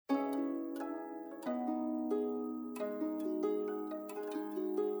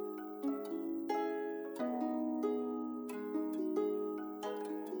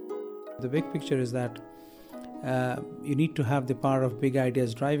The big picture is that you need to have the power of big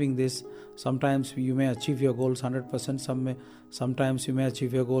ideas driving this. Sometimes you may achieve your goals 100%, sometimes you may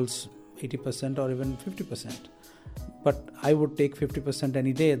achieve your goals 80% or even 50%. But I would take 50%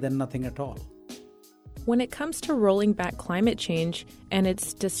 any day than nothing at all. When it comes to rolling back climate change and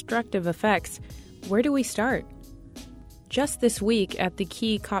its destructive effects, where do we start? Just this week at the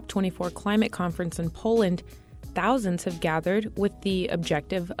key COP24 climate conference in Poland, thousands have gathered with the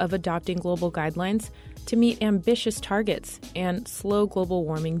objective of adopting global guidelines to meet ambitious targets and slow global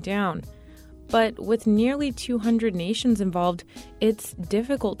warming down. But with nearly 200 nations involved, it's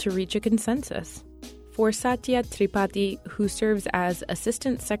difficult to reach a consensus. For Satya Tripathi, who serves as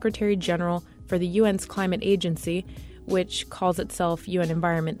Assistant Secretary General for the UN's Climate Agency, which calls itself UN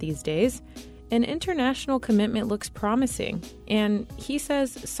Environment these days, an international commitment looks promising, and he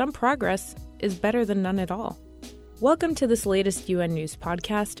says some progress is better than none at all. Welcome to this latest UN News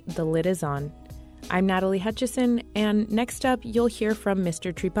podcast, The Lid is On. I'm Natalie Hutchison, and next up you'll hear from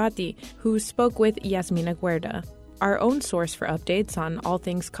Mr. Tripathi, who spoke with Yasmina Guerda, our own source for updates on all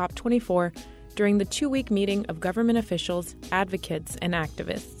things COP24 during the 2-week meeting of government officials, advocates, and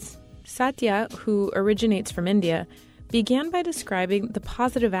activists. Satya, who originates from India, began by describing the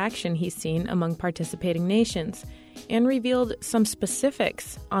positive action he's seen among participating nations and revealed some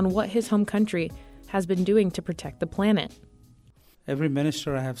specifics on what his home country has been doing to protect the planet. Every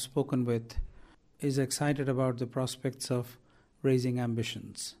minister I have spoken with is excited about the prospects of raising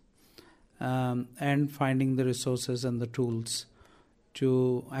ambitions and finding the resources and the tools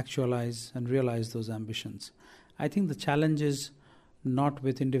to actualize and realize those ambitions. I think the challenge is not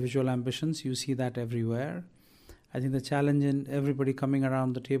with individual ambitions. You see that everywhere. I think the challenge in everybody coming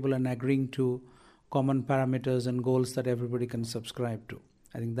around the table and agreeing to common parameters and goals that everybody can subscribe to.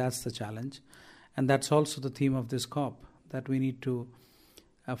 I think that's the challenge. And that's also the theme of this COP, that we need to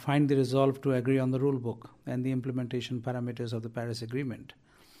find the resolve to agree on the rule book and the implementation parameters of the Paris Agreement.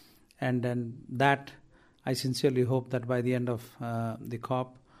 And then that, I sincerely hope that by the end of the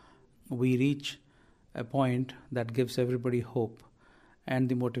COP, we reach a point that gives everybody hope and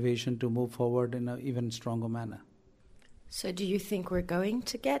the motivation to move forward in an even stronger manner. So do you think we're going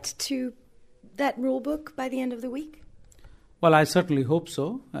to get to that rule book by the end of the week? Well, I certainly hope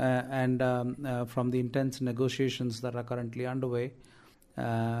so. And from the intense negotiations that are currently underway,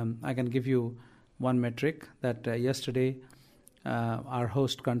 I can give you one metric that yesterday our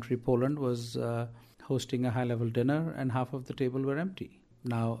host country, Poland, was hosting a high-level dinner and half of the table were empty.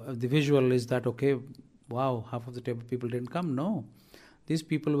 Now, the visual is that, okay, wow, half of the table people didn't come. No, these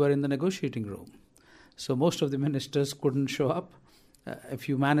people were in the negotiating room. So most of the ministers couldn't show up. A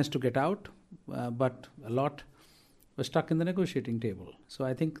few managed to get out, but a lot were stuck in the negotiating table. So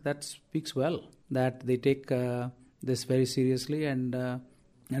I think that speaks well, that they take this very seriously and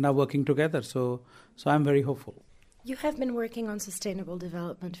are working together. So I'm very hopeful. You have been working on sustainable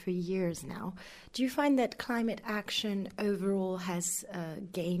development for years now. Do you find that climate action overall has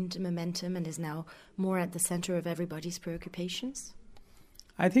gained momentum and is now more at the center of everybody's preoccupations?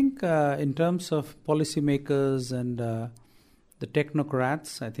 I think in terms of policymakers and the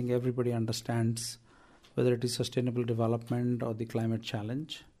technocrats, I think everybody understands whether it is sustainable development or the climate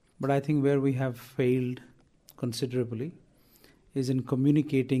challenge. But I think where we have failed considerably is in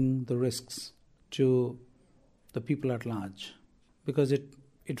communicating the risks to the people at large, because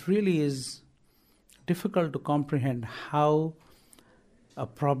it really is difficult to comprehend how a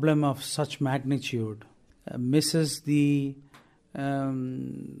problem of such magnitude misses the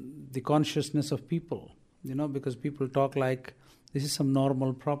consciousness of people, because people talk like this is some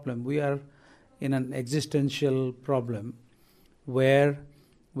normal problem. We are in an existential problem where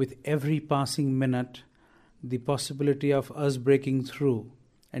with every passing minute, the possibility of us breaking through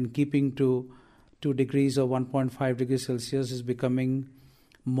and keeping to 2 degrees or 1.5 degrees Celsius is becoming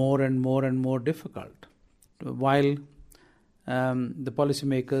more and more and more difficult. While the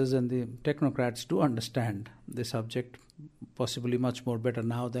policymakers and the technocrats do understand the subject possibly much more better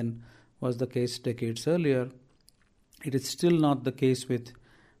now than was the case decades earlier, it is still not the case with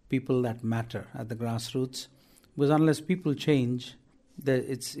people that matter at the grassroots, because unless people change,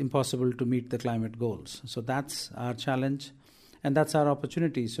 it's impossible to meet the climate goals. So that's our challenge and that's our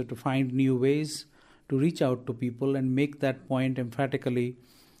opportunity. So to find new ways to reach out to people and make that point emphatically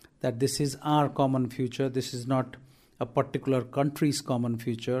that this is our common future, this is not a particular country's common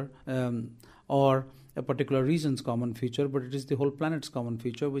future or a particular region's common future, but it is the whole planet's common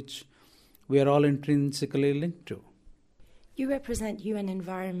future, which we are all intrinsically linked to. You represent UN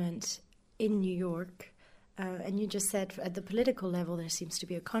Environment in New York, and you just said at the political level there seems to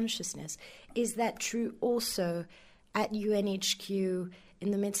be a consciousness. Is that true also at UNHQ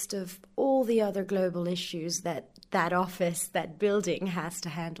in the midst of all the other global issues that office, that building has to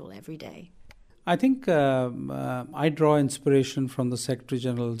handle every day? I think I draw inspiration from the Secretary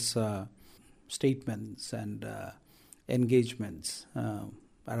General's statements and engagements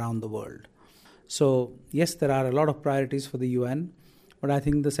around the world. So, yes, there are a lot of priorities for the UN, but I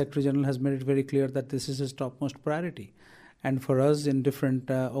think the Secretary General has made it very clear that this is his topmost priority. And for us in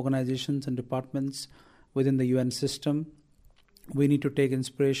different organizations and departments within the UN system, we need to take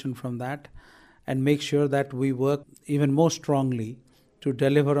inspiration from that and make sure that we work even more strongly to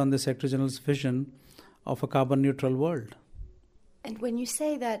deliver on the Secretary General's vision of a carbon neutral world. And when you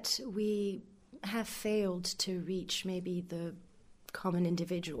say that we have failed to reach maybe the common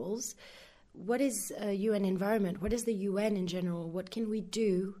individuals, what is a UN environment? What is the UN in general? What can we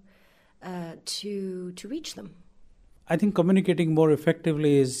do to reach them? I think communicating more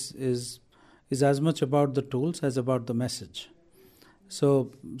effectively is as much about the tools as about the message.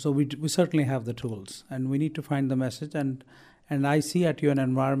 So we certainly have the tools, and we need to find the message. And I see at UN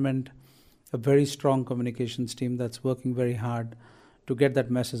Environment a very strong communications team that's working very hard to get that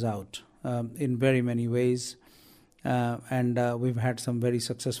message out in very many ways. And we've had some very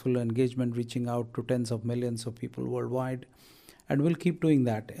successful engagement, reaching out to tens of millions of people worldwide. And we'll keep doing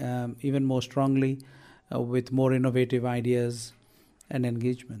that even more strongly with more innovative ideas and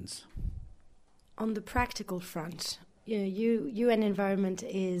engagements. On the practical front, UN Environment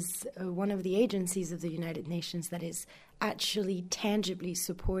is one of the agencies of the United Nations that is actually tangibly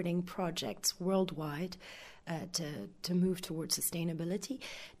supporting projects worldwide to move towards sustainability.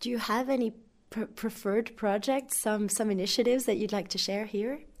 Do you have any preferred projects, some initiatives that you'd like to share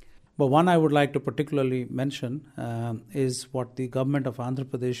here? Well, one I would like to particularly mention is what the government of Andhra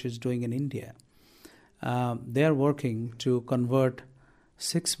Pradesh is doing in India. They are working to convert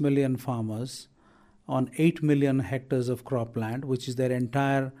 6 million farmers on 8 million hectares of cropland, which is their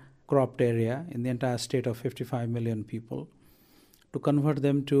entire cropped area in the entire state of 55 million people, to convert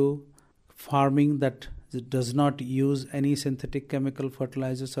them to farming that does not use any synthetic chemical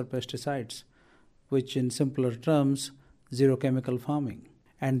fertilizers or pesticides, which in simpler terms, zero chemical farming.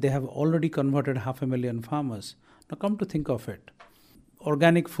 And they have already converted 500,000 farmers. Now come to think of it,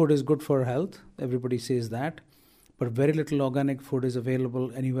 organic food is good for health, everybody says that, but very little organic food is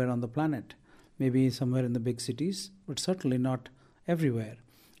available anywhere on the planet. Maybe somewhere in the big cities, but certainly not everywhere.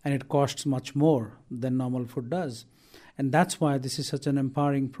 And it costs much more than normal food does. And that's why this is such an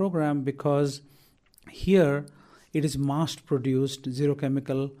empowering program, because here it is mass-produced,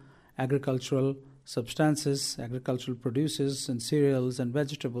 zero-chemical agricultural substances, agricultural produces and cereals and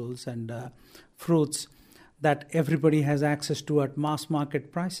vegetables and fruits that everybody has access to at mass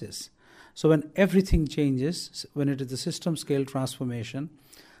market prices. So when everything changes, when it is a system-scale transformation,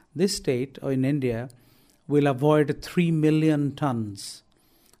 this state, or in India, will avoid 3 million tons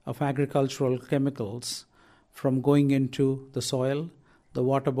of agricultural chemicals from going into the soil, the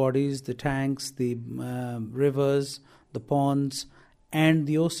water bodies, the tanks, the rivers, the ponds, and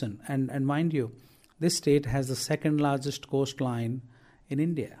the ocean. And mind you, this state has the second largest coastline in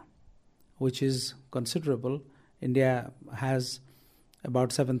India, which is considerable. India has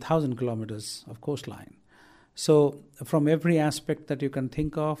about 7,000 kilometers of coastline. So from every aspect that you can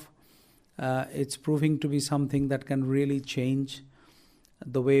think of, it's proving to be something that can really change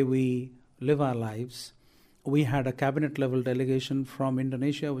the way we live our lives. We had a cabinet-level delegation from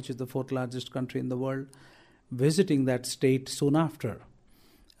Indonesia, which is the fourth largest country in the world, visiting that state soon after.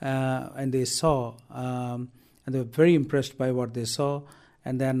 And they saw, and they were very impressed by what they saw,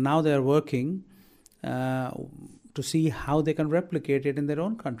 and now they are working to see how they can replicate it in their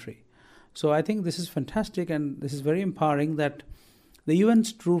own country. So I think this is fantastic, and this is very empowering, that the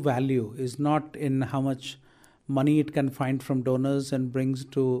UN's true value is not in how much money it can find from donors and brings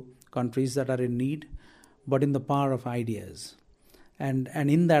to countries that are in need, but in the power of ideas. And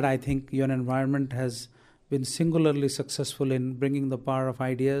in that, I think UN Environment has been singularly successful in bringing the power of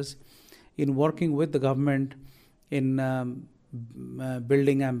ideas, in working with the government in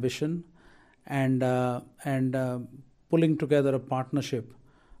building ambition and pulling together a partnership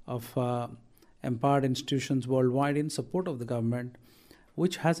of empowered institutions worldwide in support of the government,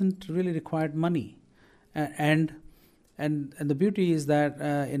 which hasn't really required money. And the beauty is that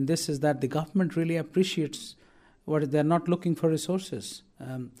in this is that the government really appreciates what they're not looking for resources.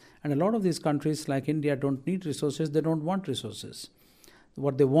 And a lot of these countries like India don't need resources, they don't want resources.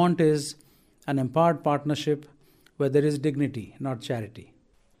 What they want is an empowered partnership where there is dignity, not charity.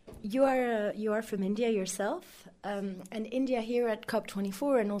 You are from India yourself, and India here at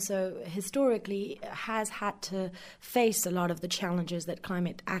COP24 and also historically has had to face a lot of the challenges that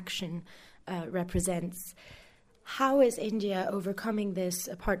climate action represents. How is India overcoming this,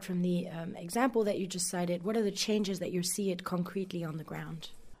 apart from the example that you just cited? What are the changes that you see it concretely on the ground?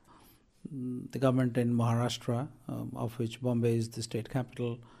 The government in Maharashtra, of which Bombay is the state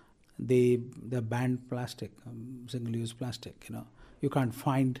capital, they banned plastic, single-use plastic. You can't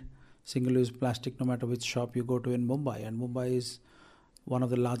find single-use plastic no matter which shop you go to in Mumbai, and Mumbai is one of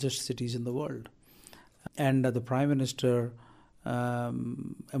the largest cities in the world. And the Prime Minister,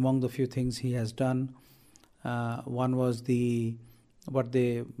 among the few things he has done, one was what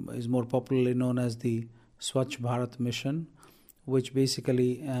is more popularly known as the Swachh Bharat Mission, which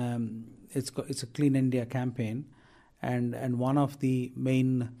basically it's a Clean India campaign, and one of the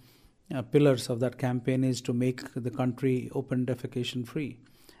main pillars of that campaign is to make the country open defecation free.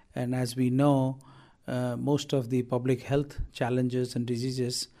 And as we know, most of the public health challenges and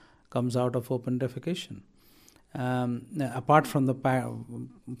diseases comes out of open defecation. Apart from the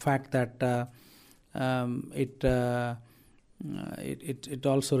fact that it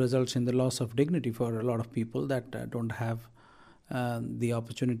also results in the loss of dignity for a lot of people that don't have the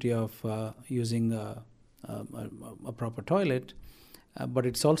opportunity of using a proper toilet, but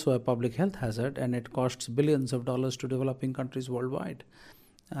it's also a public health hazard, and it costs billions of dollars to developing countries worldwide.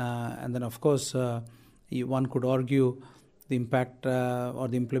 And then, of course, one could argue the impact or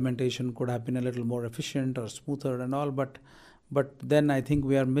the implementation could have been a little more efficient or smoother and all, but then I think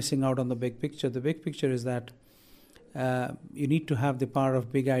we are missing out on the big picture. The big picture is that you need to have the power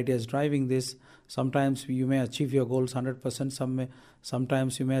of big ideas driving this. Sometimes you may achieve your goals 100%,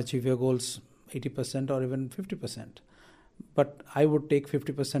 sometimes you may achieve your goals 80% or even 50%. But I would take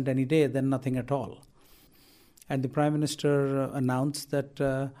 50% any day than nothing at all. And the Prime Minister announced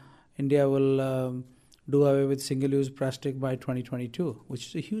that India will do away with single-use plastic by 2022, which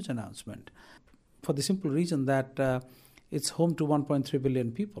is a huge announcement, for the simple reason that it's home to 1.3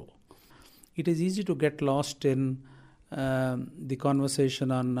 billion people. It is easy to get lost in the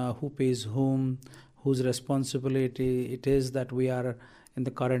conversation on who pays whom, whose responsibility it is that we are in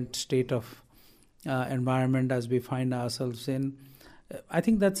the current state of environment as we find ourselves in. I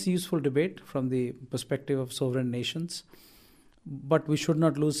think that's a useful debate from the perspective of sovereign nations, but we should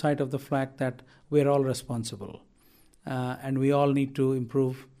not lose sight of the fact that we are all responsible, and we all need to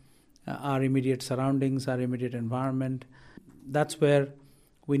improve our immediate surroundings, our immediate environment. That's where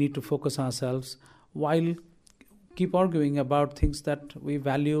we need to focus ourselves while keep arguing about things that we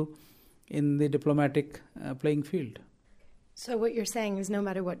value in the diplomatic playing field. So what you're saying is no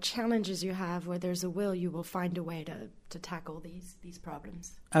matter what challenges you have, where there's a will, you will find a way to tackle these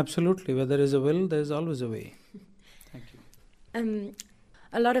problems. Absolutely. Where there is a will, there is always a way. Thank you.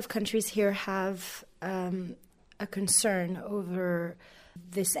 A lot of countries here have a concern over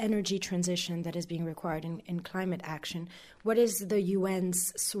this energy transition that is being required in climate action. What is the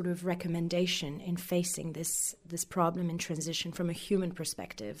UN's sort of recommendation in facing this problem in transition from a human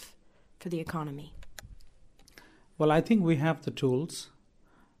perspective for the economy? Well, I think we have the tools.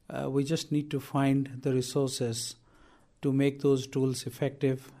 We just need to find the resources to make those tools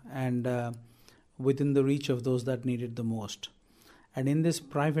effective and within the reach of those that need it the most. And in this,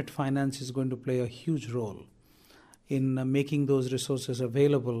 private finance is going to play a huge role in making those resources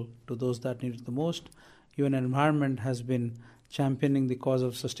available to those that need it the most. UN Environment has been championing the cause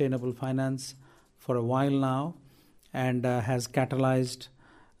of sustainable finance for a while now and has catalyzed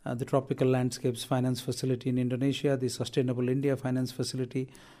the Tropical Landscapes Finance Facility in Indonesia, the Sustainable India Finance Facility,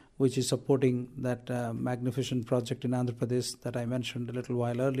 which is supporting that magnificent project in Andhra Pradesh that I mentioned a little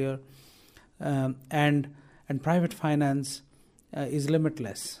while earlier. And private finance is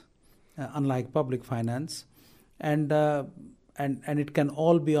limitless, unlike public finance. And it can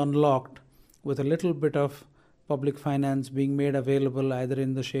all be unlocked with a little bit of public finance being made available either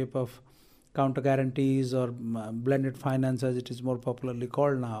in the shape of counter guarantees or blended finance, as it is more popularly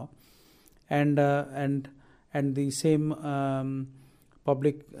called now, and the same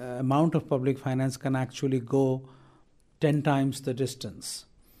public amount of public finance can actually go 10 times the distance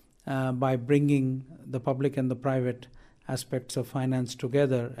by bringing the public and the private aspects of finance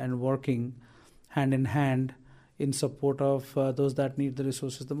together and working hand in hand in support of those that need the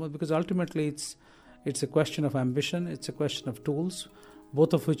resources the most. Because ultimately, it's a question of ambition, it's a question of tools,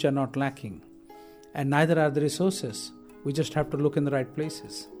 both of which are not lacking. And neither are the resources. We just have to look in the right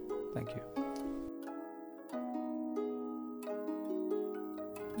places. Thank you.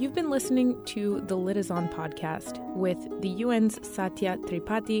 You've been listening to the Lit Is On podcast with the UN's Satya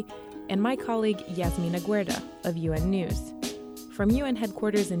Tripathi and my colleague Yasmina Guerda of UN News. From UN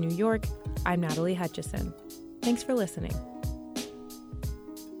headquarters in New York, I'm Natalie Hutchison. Thanks for listening.